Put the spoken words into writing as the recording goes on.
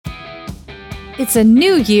It's a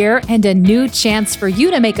new year and a new chance for you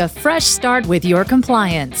to make a fresh start with your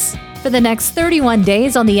compliance. For the next 31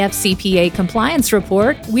 days on the FCPA Compliance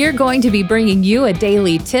Report, we're going to be bringing you a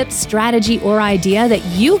daily tip, strategy, or idea that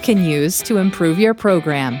you can use to improve your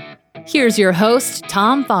program. Here's your host,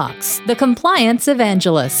 Tom Fox, the Compliance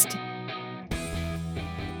Evangelist.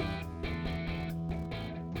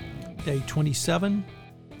 Day 27,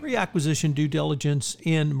 Pre-Acquisition Due Diligence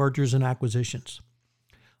in Mergers and Acquisitions.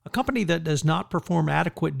 A company that does not perform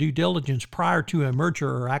adequate due diligence prior to a merger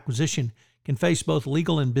or acquisition can face both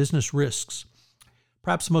legal and business risks.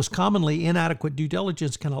 Perhaps most commonly, inadequate due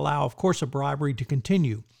diligence can allow, of course, a bribery to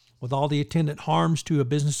continue, with all the attendant harms to a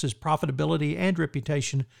business's profitability and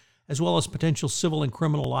reputation, as well as potential civil and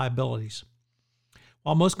criminal liabilities.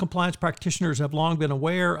 While most compliance practitioners have long been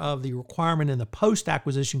aware of the requirement in the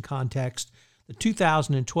post-acquisition context, the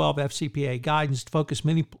 2012 FCPA guidance focused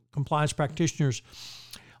many compliance practitioners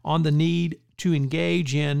on the need to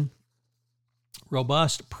engage in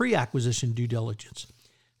robust pre-acquisition due diligence.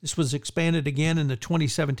 This was expanded again in the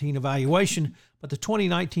 2017 evaluation, but the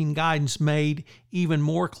 2019 guidance made even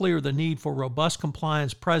more clear the need for robust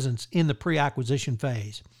compliance presence in the pre-acquisition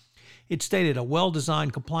phase. It stated a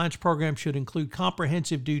well-designed compliance program should include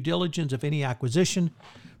comprehensive due diligence of any acquisition.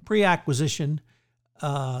 Pre-acquisition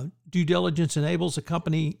due diligence enables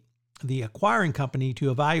the acquiring company, to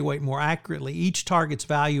evaluate more accurately each target's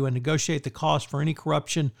value and negotiate the cost for any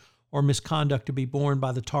corruption or misconduct to be borne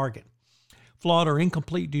by the target. Flawed or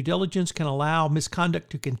incomplete due diligence can allow misconduct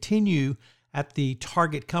to continue at the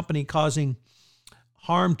target company, causing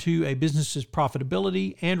harm to a business's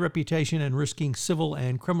profitability and reputation and risking civil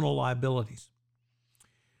and criminal liabilities.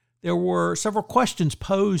 There were several questions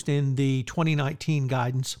posed in the 2019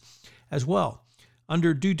 guidance as well.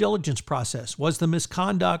 Under due diligence process, was the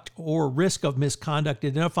misconduct or risk of misconduct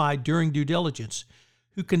identified during due diligence?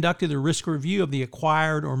 Who conducted the risk review of the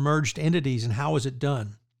acquired or merged entities, and how was it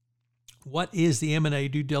done? What is the M&A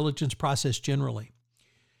due diligence process generally?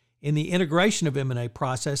 In the integration of M&A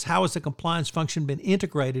process, how has the compliance function been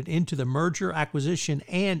integrated into the merger, acquisition,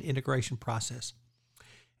 and integration process?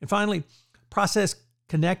 And finally, process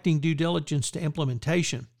connecting due diligence to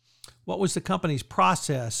implementation. What was the company's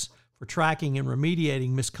process for tracking and remediating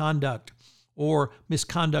misconduct or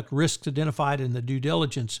misconduct risks identified in the due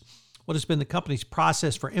diligence? What has been the company's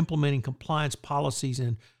process for implementing compliance policies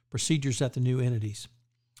and procedures at the new entities?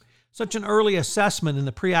 Such an early assessment in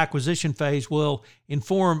the pre-acquisition phase will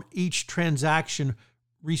inform each transaction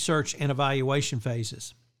research and evaluation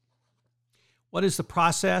phases. What is the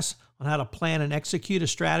process on how to plan and execute a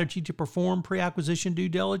strategy to perform pre-acquisition due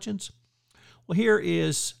diligence? Well, here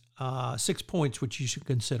is 6 points which you should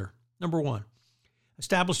consider. Number 1,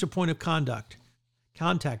 establish a point of contact.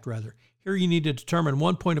 Here you need to determine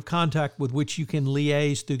one point of contact with which you can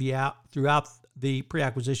liaise throughout the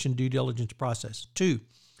pre-acquisition due diligence process. 2,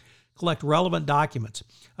 collect relevant documents.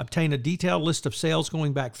 Obtain a detailed list of sales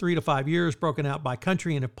going back 3 to 5 years, broken out by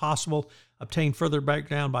country, and if possible, obtain further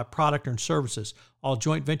breakdown by product and services. All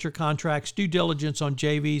joint venture contracts, due diligence on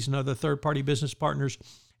JVs and other third-party business partners,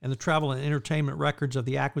 and the travel and entertainment records of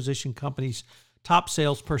the acquisition company's top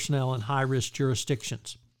sales personnel in high-risk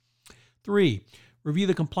jurisdictions. 3, review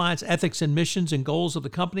the compliance ethics and missions and goals of the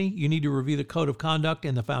company. You need to review the code of conduct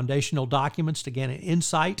and the foundational documents to gain an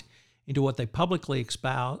insight into what they publicly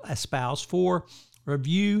espouse. 4,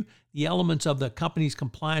 review the elements of the company's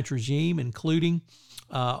compliance regime, including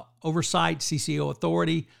oversight, CCO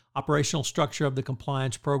authority, operational structure of the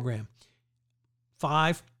compliance program.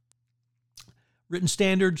 5, written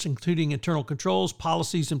standards, including internal controls,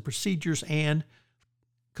 policies and procedures, and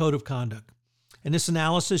code of conduct. In this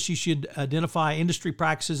analysis, you should identify industry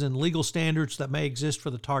practices and legal standards that may exist for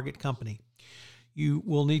the target company. You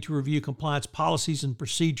will need to review compliance policies and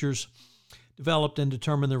procedures developed and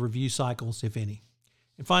determine the review cycles, if any.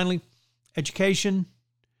 And finally, education,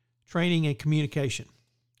 training, and communication.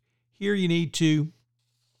 Here you need to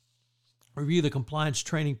review the compliance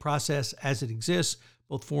training process as it exists,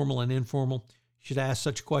 both formal and informal. You should ask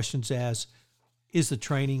such questions as, is the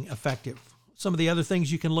training effective? Some of the other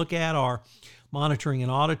things you can look at are monitoring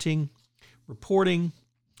and auditing, reporting,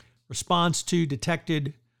 response to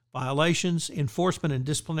detected violations, enforcement and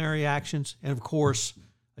disciplinary actions, and of course,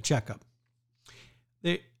 a checkup.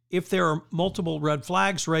 If there are multiple red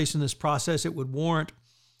flags raised in this process, it would warrant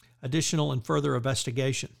additional and further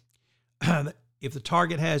investigation. If the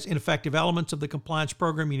target has ineffective elements of the compliance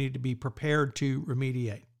program, you need to be prepared to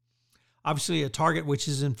remediate. Obviously, a target which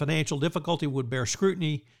is in financial difficulty would bear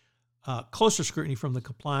scrutiny, closer scrutiny from the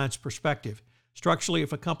compliance perspective. Structurally,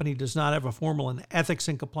 if a company does not have a formal and ethics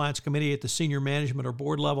and compliance committee at the senior management or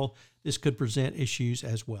board level, this could present issues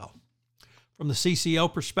as well. From the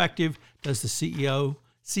CCO perspective, does the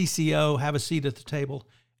CCO have a seat at the table,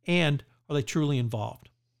 and are they truly involved?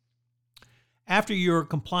 After your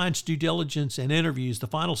compliance due diligence and interviews, the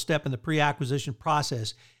final step in the pre-acquisition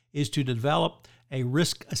process is to develop a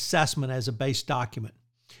risk assessment as a base document.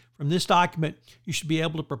 From this document, you should be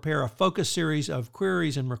able to prepare a focus series of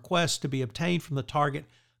queries and requests to be obtained from the target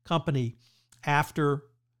company after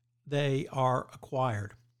they are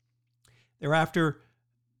acquired. Thereafter,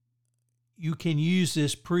 you can use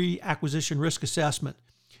this pre-acquisition risk assessment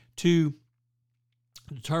to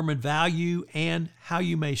determine value and how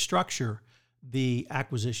you may structure the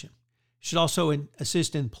acquisition. It should also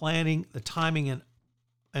assist in planning the timing and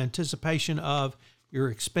anticipation of your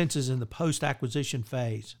expenses in the post-acquisition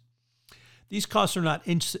phase. These costs are not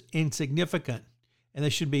insignificant, and they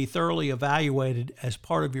should be thoroughly evaluated as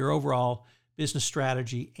part of your overall business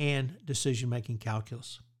strategy and decision-making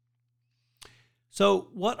calculus. So,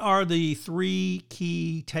 what are the 3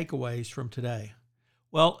 key takeaways from today?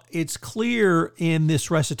 Well, it's clear in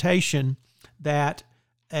this recitation that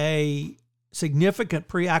a significant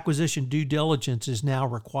pre-acquisition due diligence is now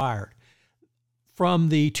required. From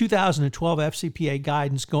the 2012 FCPA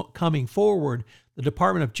guidance coming forward, the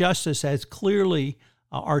Department of Justice has clearly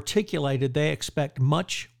articulated they expect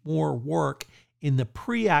much more work in the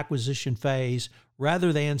pre-acquisition phase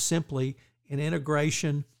rather than simply an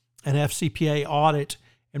integration, an FCPA audit,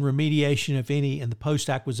 and remediation, if any, in the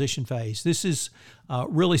post-acquisition phase. This is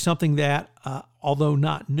really something that, although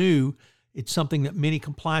not new, it's something that many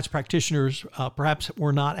compliance practitioners perhaps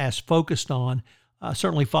were not as focused on,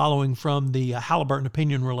 certainly following from the Halliburton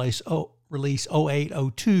Opinion Release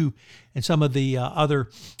 0802 and some of the other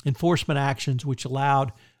enforcement actions which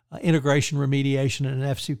allowed integration, remediation, and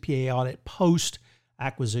an FCPA audit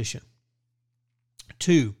post-acquisition.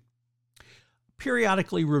 2,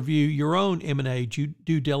 periodically review your own M&A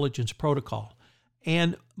due diligence protocol.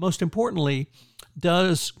 And most importantly,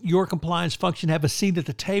 does your compliance function have a seat at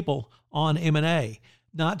the table on M&A?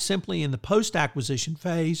 Not simply in the post-acquisition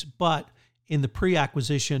phase, but in the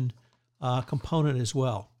pre-acquisition component as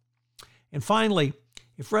well. And finally,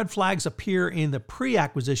 if red flags appear in the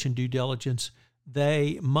pre-acquisition due diligence,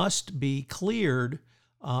 they must be cleared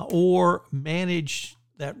or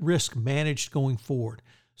that risk managed going forward.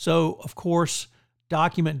 So, of course,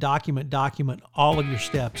 document all of your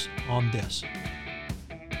steps on this.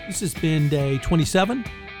 This has been day 27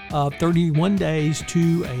 of 31 days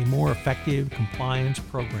to a more effective compliance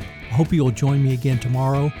program. I hope you'll join me again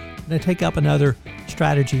tomorrow and I take up another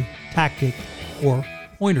strategy, tactic, or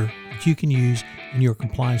pointer that you can use in your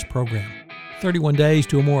compliance program. 31 Days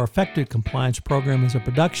to a More Effective Compliance Program is a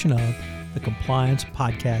production of the Compliance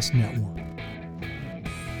Podcast Network.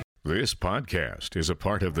 This podcast is a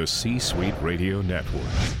part of the C-Suite Radio Network.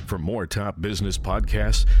 For more top business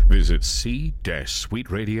podcasts, visit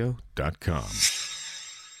c-suiteradio.com.